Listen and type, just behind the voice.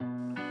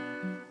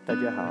大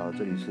家好，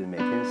这里是每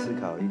天思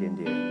考一点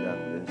点，让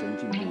人生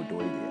进步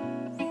多一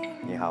点。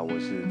你好，我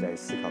是在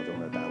思考中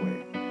的大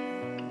卫。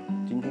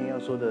今天要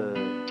说的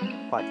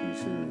话题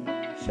是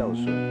孝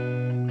顺。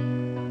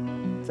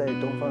在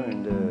东方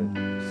人的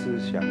思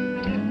想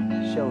里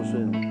面，孝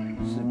顺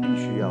是必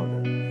须要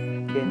的。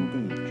天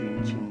地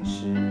君亲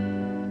师，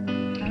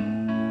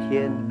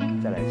天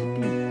再来是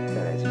地，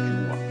再来是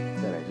君王，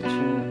再来是亲，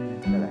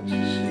再来是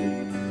师。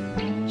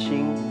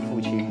亲，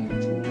父亲已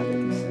经排在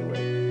第四位，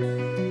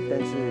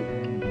但是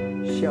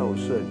孝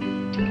顺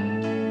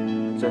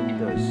真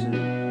的是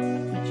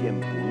一件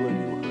不论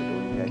如何都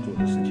应该做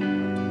的事情吗？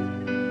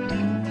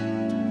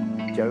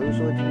假如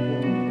说今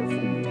天你的父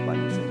母把你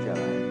生下来，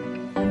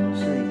是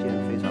一件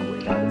非常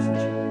伟大的事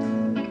情，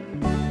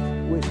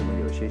为什么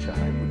有些小孩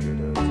不觉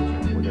得自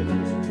己活在这个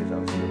世界上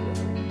是有任何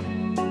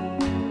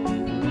意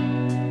义？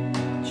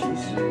其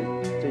实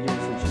这件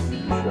事情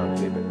必须要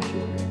对本溯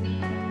源，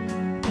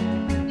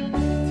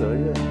责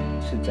任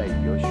是在于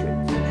有选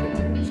择权的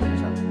人身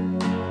上。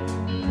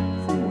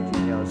父母今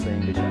天要生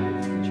一个小孩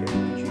子之前，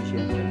必须先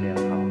衡量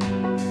好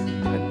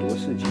很多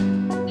事情。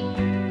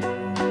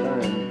当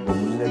然，我不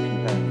是在批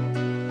判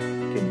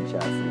天底下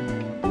的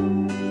父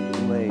母，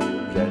因为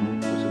人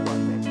不是完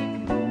美的。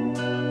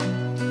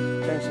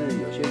但是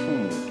有些父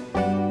母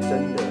真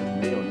的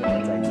没有那么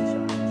在意小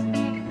孩子，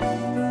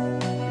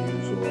比如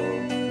说父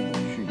母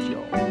酗酒、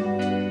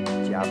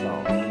家暴，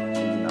甚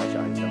至拿小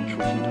孩子当出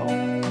气筒，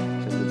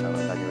甚至常常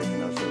大家会听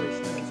到社会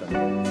新闻上面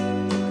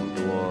有很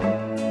多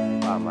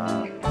爸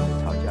妈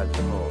吵架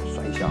之后甩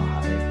小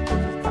孩，或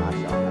者是打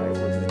小孩，或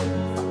者是体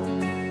罚。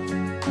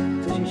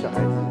这些小孩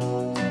子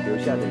留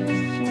下的心理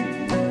阴影，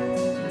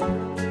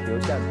留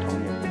下童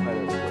年不快乐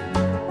的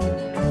回忆，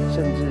甚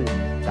至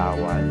打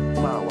完、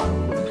骂完，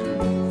或者是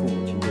父母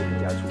亲就离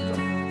家出走，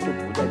就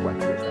不再管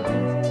这个小孩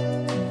子。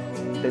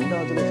等到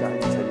这个小孩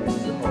子成年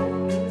之后，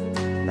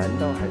难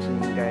道还是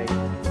应该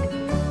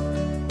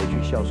回去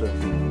孝顺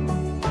父母吗？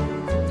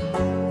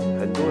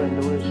很多人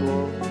都会说，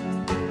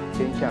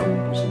天下无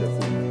不是的父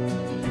母。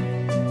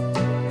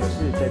可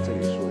是在这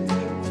里说一句，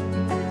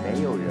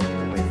没有人不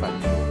会犯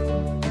错。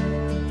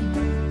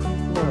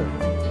那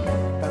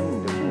当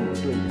你的父母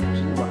对你不是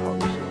那么好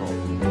的时候，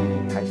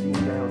你还是应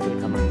该要对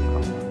他们很好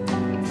吗？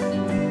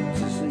只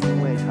是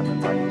因为他们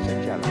把你生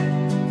下来，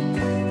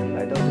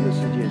来到这个世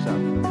界上，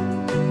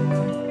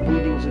不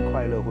一定是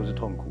快乐或是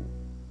痛苦，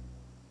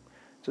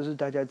这是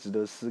大家值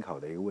得思考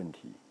的一个问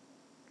题。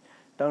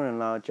当然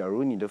啦，假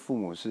如你的父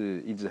母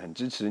是一直很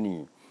支持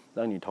你，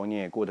让你童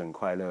年也过得很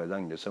快乐，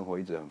让你的生活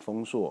一直很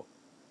丰硕，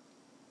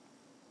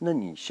那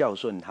你孝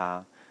顺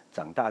他，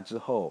长大之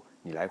后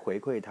你来回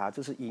馈他，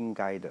这是应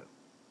该的。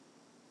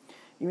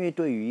因为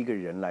对于一个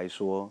人来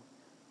说，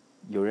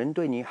有人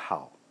对你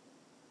好，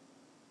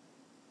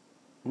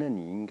那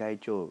你应该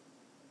就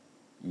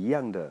一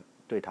样的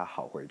对他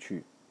好回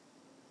去。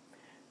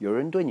有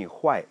人对你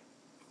坏，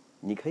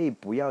你可以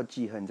不要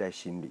记恨在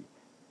心里，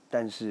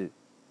但是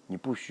你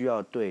不需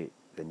要对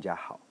人家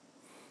好。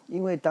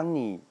因为当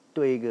你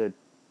对一个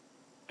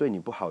对你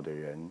不好的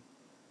人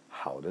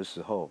好的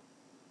时候，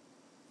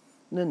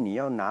那你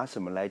要拿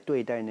什么来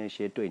对待那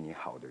些对你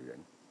好的人？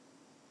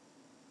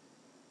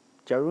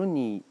假如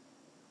你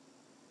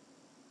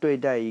对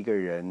待一个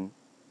人，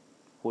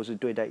或是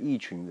对待一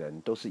群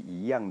人都是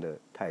一样的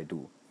态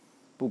度，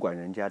不管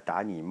人家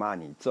打你、骂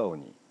你、揍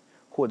你，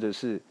或者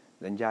是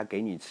人家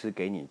给你吃、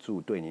给你住、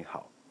对你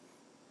好，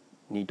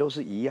你都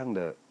是一样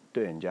的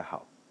对人家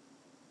好，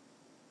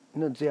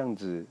那这样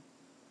子，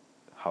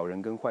好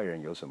人跟坏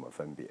人有什么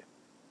分别？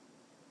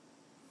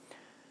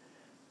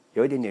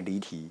有一点点离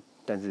题，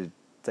但是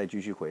再继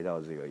续回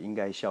到这个，应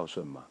该孝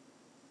顺吗？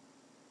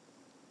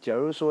假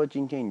如说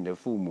今天你的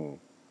父母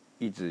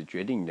一直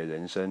决定你的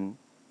人生，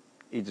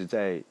一直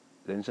在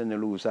人生的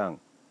路上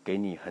给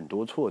你很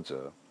多挫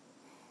折，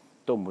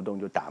动不动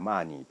就打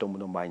骂你，动不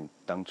动把你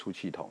当出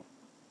气筒，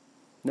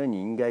那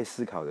你应该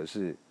思考的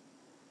是，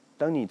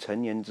当你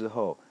成年之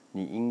后，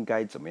你应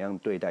该怎么样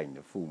对待你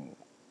的父母？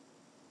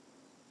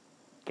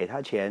给他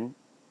钱，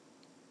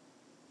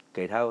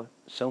给他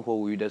生活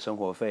无余的生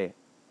活费，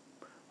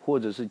或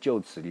者是就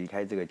此离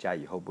开这个家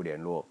以后不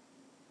联络，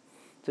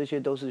这些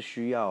都是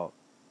需要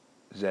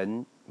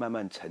人慢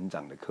慢成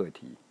长的课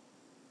题。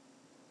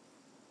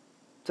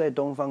在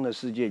东方的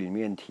世界里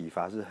面，体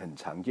罚是很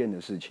常见的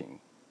事情，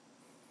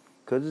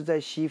可是在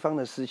西方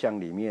的思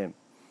想里面，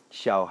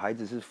小孩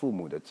子是父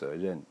母的责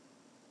任，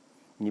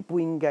你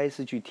不应该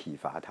是去体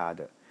罚他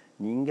的，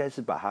你应该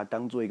是把他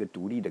当做一个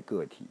独立的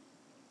个体，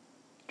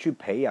去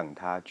培养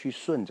他，去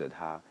顺着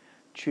他，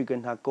去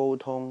跟他沟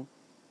通，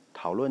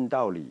讨论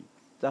道理，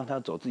让他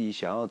走自己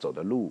想要走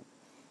的路。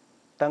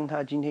当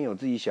他今天有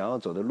自己想要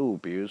走的路，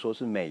比如说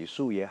是美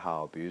术也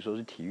好，比如说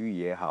是体育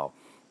也好，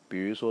比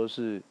如说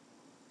是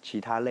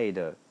其他类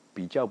的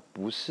比较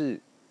不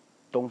是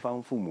东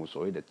方父母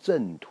所谓的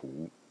正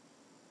途，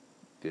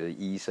比如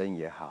医生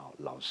也好，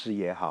老师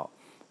也好，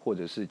或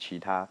者是其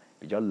他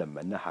比较冷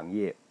门的行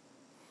业，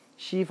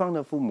西方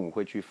的父母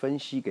会去分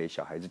析给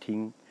小孩子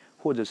听，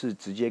或者是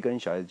直接跟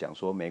小孩子讲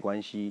说没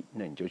关系，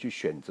那你就去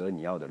选择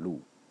你要的路。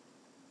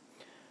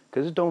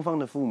可是东方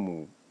的父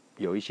母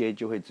有一些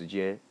就会直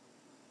接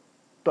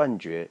断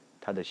绝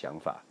他的想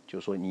法，就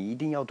说你一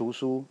定要读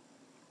书，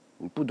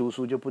你不读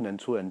书就不能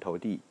出人头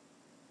地。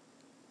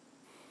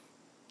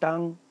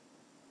当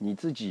你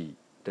自己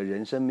的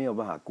人生没有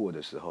办法过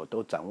的时候，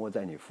都掌握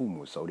在你父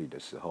母手里的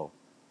时候，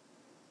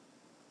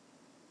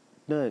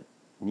那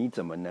你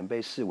怎么能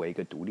被视为一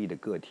个独立的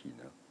个体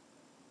呢？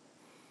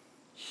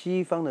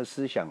西方的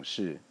思想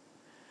是，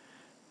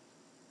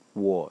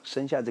我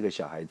生下这个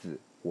小孩子，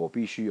我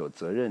必须有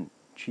责任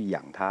去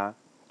养他，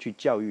去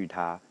教育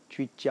他，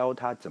去教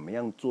他怎么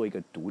样做一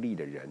个独立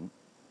的人。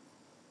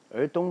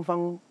而东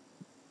方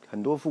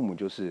很多父母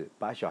就是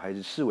把小孩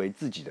子视为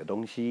自己的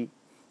东西，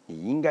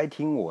你应该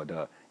听我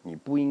的，你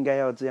不应该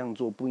要这样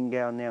做，不应该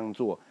要那样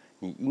做，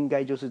你应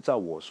该就是照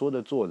我说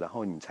的做，然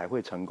后你才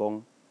会成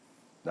功，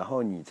然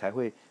后你才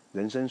会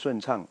人生顺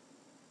畅。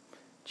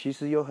其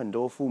实有很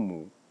多父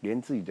母连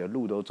自己的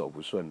路都走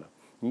不顺了，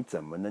你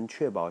怎么能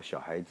确保小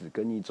孩子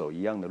跟你走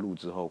一样的路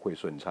之后会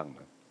顺畅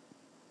呢？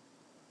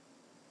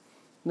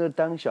那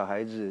当小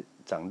孩子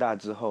长大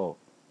之后，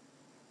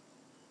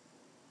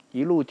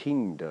一路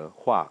听你的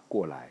话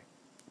过来，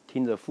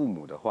听着父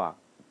母的话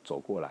走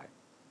过来，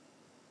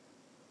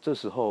这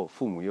时候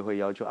父母又会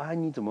要求啊，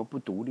你怎么不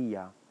独立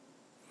啊？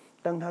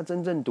当他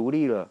真正独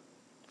立了，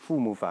父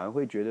母反而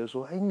会觉得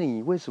说，哎，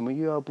你为什么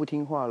又要不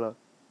听话了？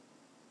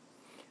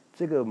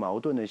这个矛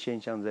盾的现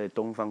象在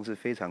东方是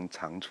非常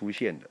常出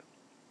现的，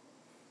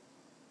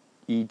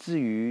以至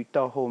于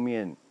到后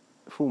面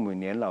父母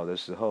年老的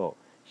时候，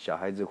小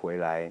孩子回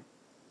来，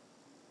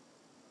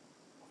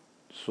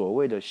所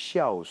谓的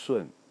孝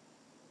顺，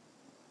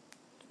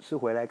是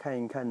回来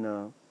看一看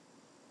呢，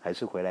还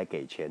是回来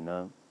给钱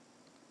呢？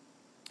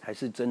还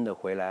是真的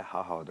回来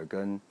好好的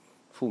跟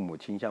父母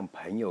亲像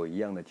朋友一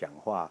样的讲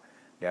话、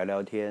聊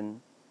聊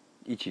天，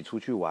一起出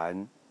去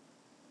玩，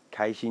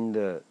开心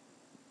的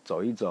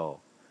走一走，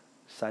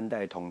三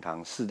代同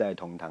堂、四代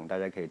同堂，大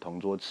家可以同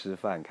桌吃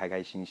饭，开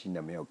开心心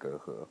的，没有隔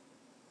阂。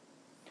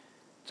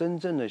真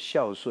正的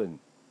孝顺，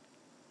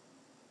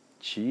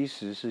其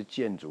实是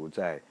建筑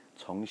在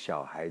从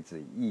小孩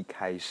子一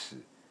开始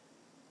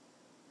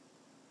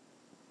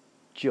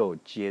就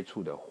接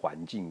触的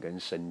环境跟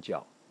身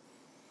教。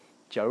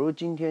假如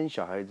今天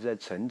小孩子在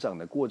成长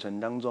的过程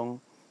当中，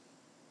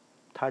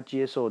他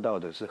接受到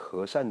的是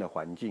和善的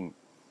环境，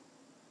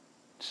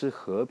是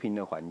和平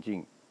的环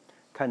境，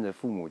看着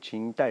父母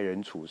亲待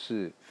人处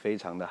事非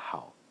常的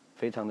好，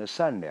非常的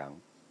善良，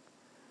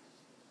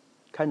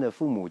看着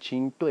父母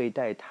亲对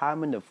待他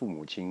们的父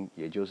母亲，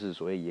也就是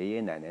所谓爷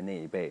爷奶奶那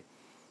一辈，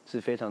是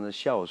非常的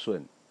孝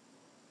顺。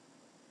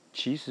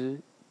其实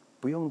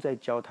不用再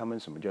教他们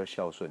什么叫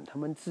孝顺，他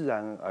们自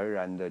然而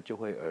然的就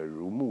会耳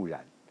濡目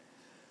染，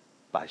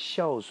把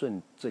孝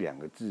顺这两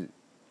个字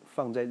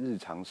放在日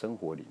常生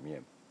活里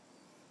面。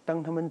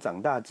当他们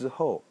长大之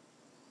后，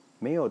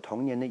没有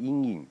童年的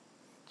阴影，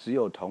只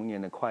有童年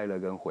的快乐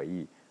跟回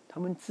忆，他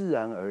们自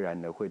然而然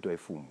的会对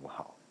父母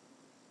好。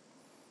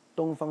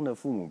东方的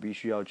父母必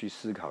须要去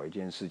思考一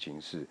件事情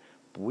是，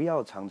不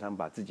要常常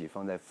把自己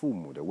放在父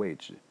母的位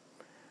置，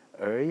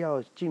而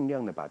要尽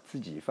量的把自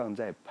己放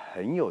在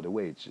朋友的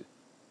位置，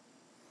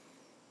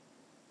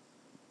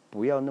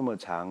不要那么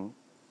常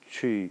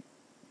去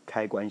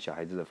开关小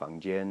孩子的房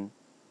间，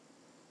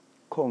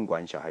控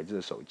管小孩子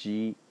的手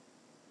机，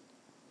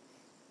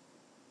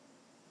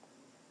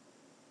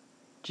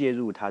介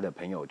入他的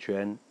朋友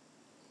圈，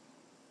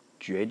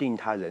决定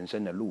他人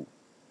生的路。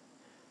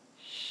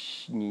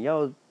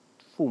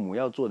父母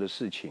要做的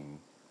事情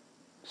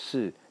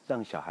是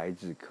让小孩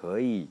子可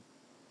以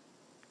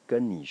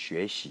跟你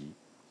学习，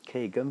可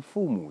以跟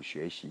父母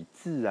学习，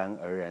自然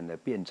而然的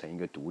变成一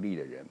个独立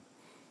的人，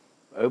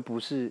而不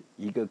是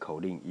一个口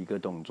令一个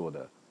动作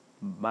的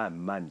慢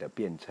慢的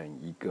变成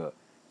一个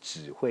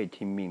只会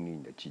听命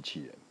令的机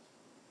器人。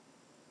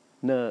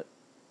那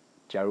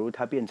假如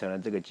他变成了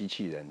这个机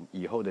器人，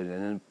以后的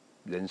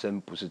人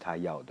生不是他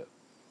要的。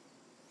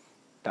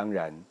当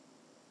然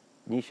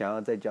你想要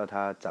再叫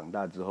他长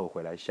大之后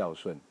回来孝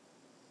顺，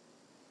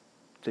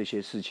这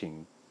些事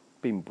情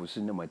并不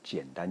是那么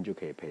简单就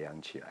可以培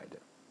养起来的。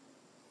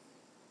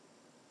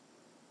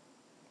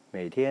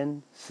每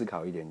天思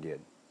考一点点。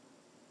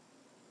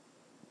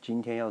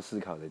今天要思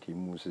考的题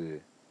目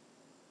是：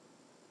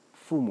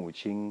父母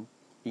亲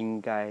应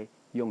该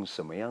用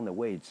什么样的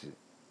位置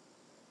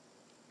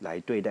来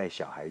对待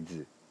小孩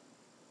子，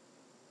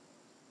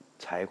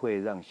才会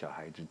让小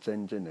孩子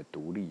真正的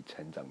独立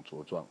成长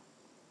茁壮。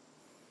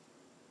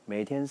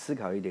每天思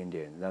考一点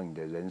点，让你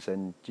的人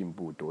生进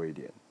步多一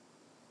点。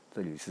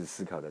这里是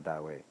思考的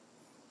大卫，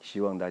希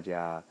望大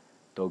家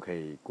都可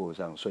以过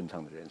上顺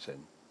畅的人生。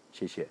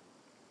谢谢。